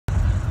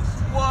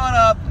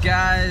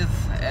guys?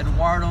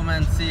 Eduardo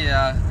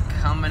Mencia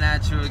coming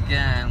at you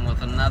again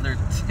with another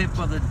tip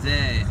of the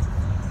day.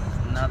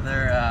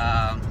 Another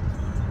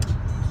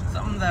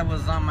something that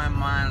was on my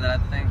mind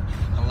that I think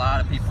a lot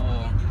of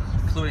people,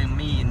 including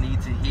me,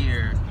 need to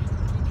hear.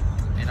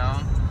 You know,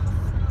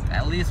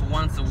 at least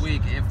once a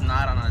week, if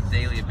not on a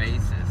daily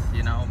basis.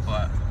 You know,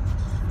 but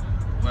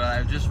what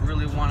I just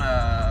really want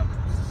to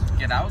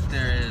get out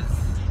there is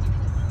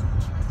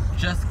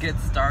just get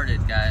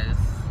started, guys.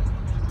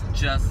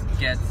 Just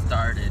get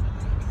started.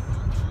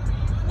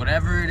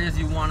 Whatever it is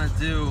you want to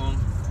do,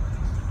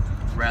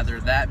 whether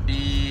that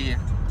be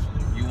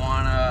you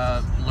want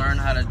to learn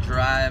how to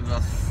drive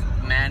a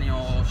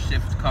manual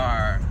shift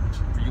car,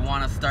 or you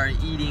want to start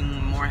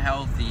eating more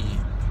healthy,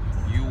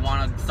 you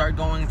want to start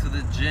going to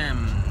the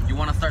gym, you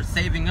want to start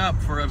saving up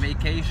for a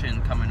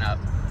vacation coming up,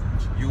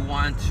 you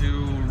want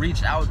to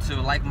reach out to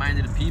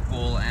like-minded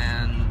people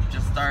and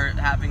just start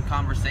having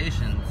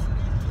conversations.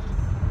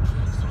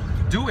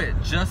 Do it.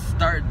 Just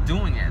start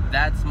doing it.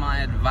 That's my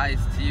advice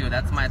to you.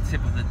 That's my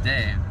tip of the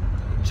day.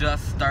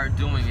 Just start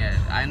doing it.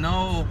 I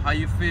know how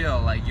you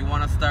feel. Like you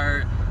want to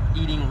start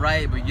eating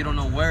right, but you don't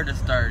know where to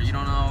start. You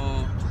don't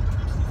know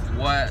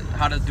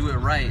how to do it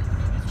right.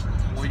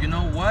 Well, you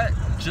know what?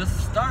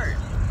 Just start.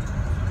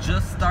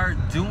 Just start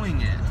doing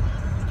it.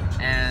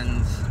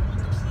 And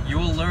you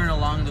will learn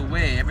along the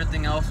way.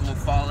 Everything else will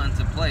fall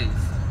into place.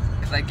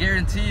 Because I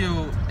guarantee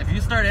you, if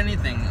you start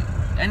anything,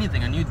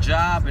 a new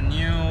job,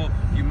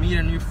 you meet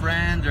a new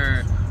friend,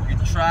 or you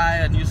try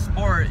a new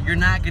sport, you're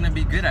not gonna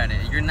be good at it.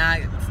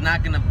 It's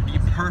not gonna be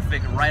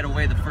perfect right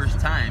away the first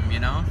time, you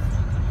know?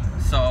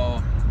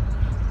 So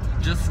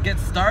just get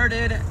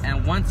started,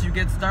 and once you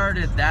get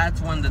started,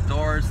 that's when the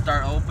doors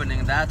start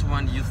opening. That's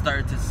when you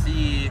start to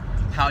see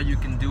how you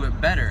can do it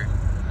better.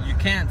 You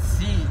can't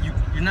see,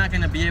 you're not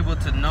gonna be able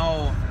to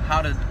know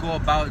how to go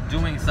about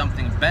doing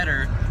something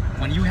better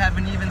when you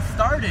haven't even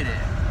started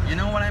it. You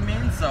know what I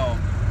mean? So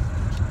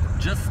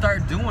just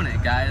start doing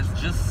it, guys.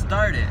 Just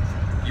start it.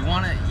 You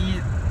want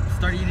to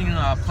start eating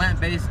a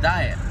plant-based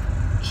diet,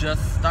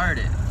 just start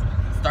it.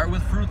 Start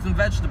with fruits and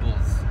vegetables.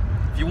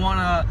 If you want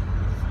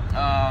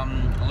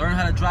to learn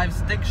how to drive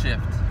stick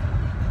shift,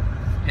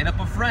 hit up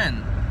a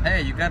friend.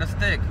 Hey, you got a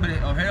stick?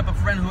 Or hit up a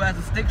friend who has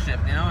a stick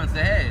shift, you know, and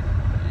say, hey,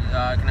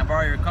 can I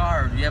borrow your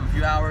car? Or do you have a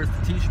few hours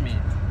to teach me?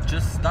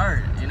 Just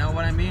start. You know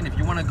what I mean? If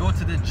you want to go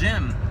to the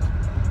gym,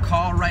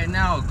 call right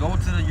now. Go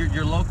to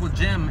your local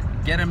gym,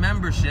 get a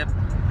membership,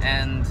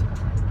 and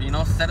you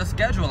know, set a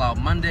schedule out.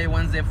 Monday,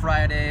 Wednesday,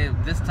 Friday,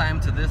 this time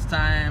to this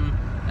time,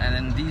 and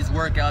then these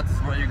workouts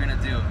is what you're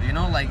gonna do. You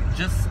know, like,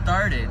 just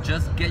start it.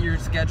 Just get your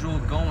schedule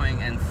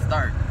going and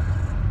start.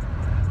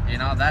 You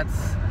know,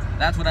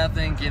 that's what I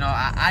think. You know,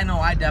 I know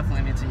I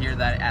definitely need to hear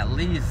that at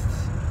least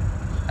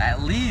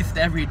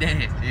every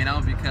day, you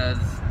know, because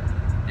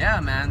yeah,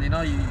 man, you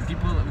know,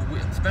 people,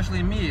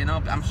 especially me, you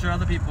know, I'm sure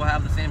other people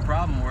have the same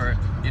problem where,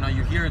 you know,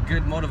 you hear a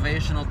good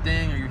motivational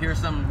thing, or you hear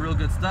some real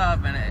good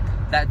stuff, and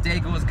that day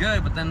goes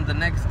good, but then the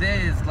next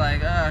day is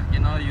like, you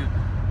know,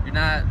 you're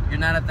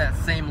not at that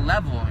same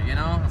level, you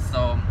know.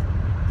 So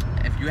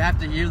if you have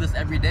to hear this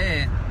every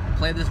day,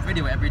 play this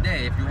video every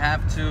day. If you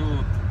have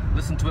to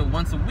listen to it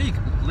once a week,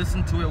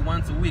 listen to it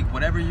once a week.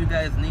 Whatever you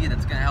guys need,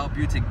 it's gonna help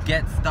you to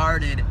get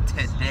started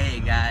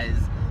today, guys.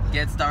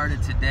 Get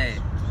started today.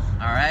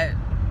 All right.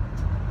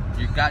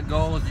 You got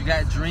goals, you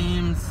got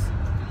dreams,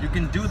 you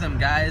can do them,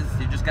 guys.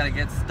 You just gotta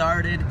get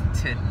started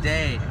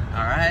today,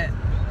 all right?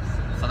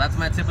 So that's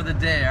my tip of the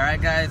day, all right,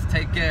 guys?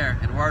 Take care.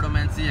 Eduardo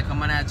Mencia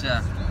coming at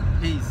ya.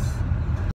 Peace.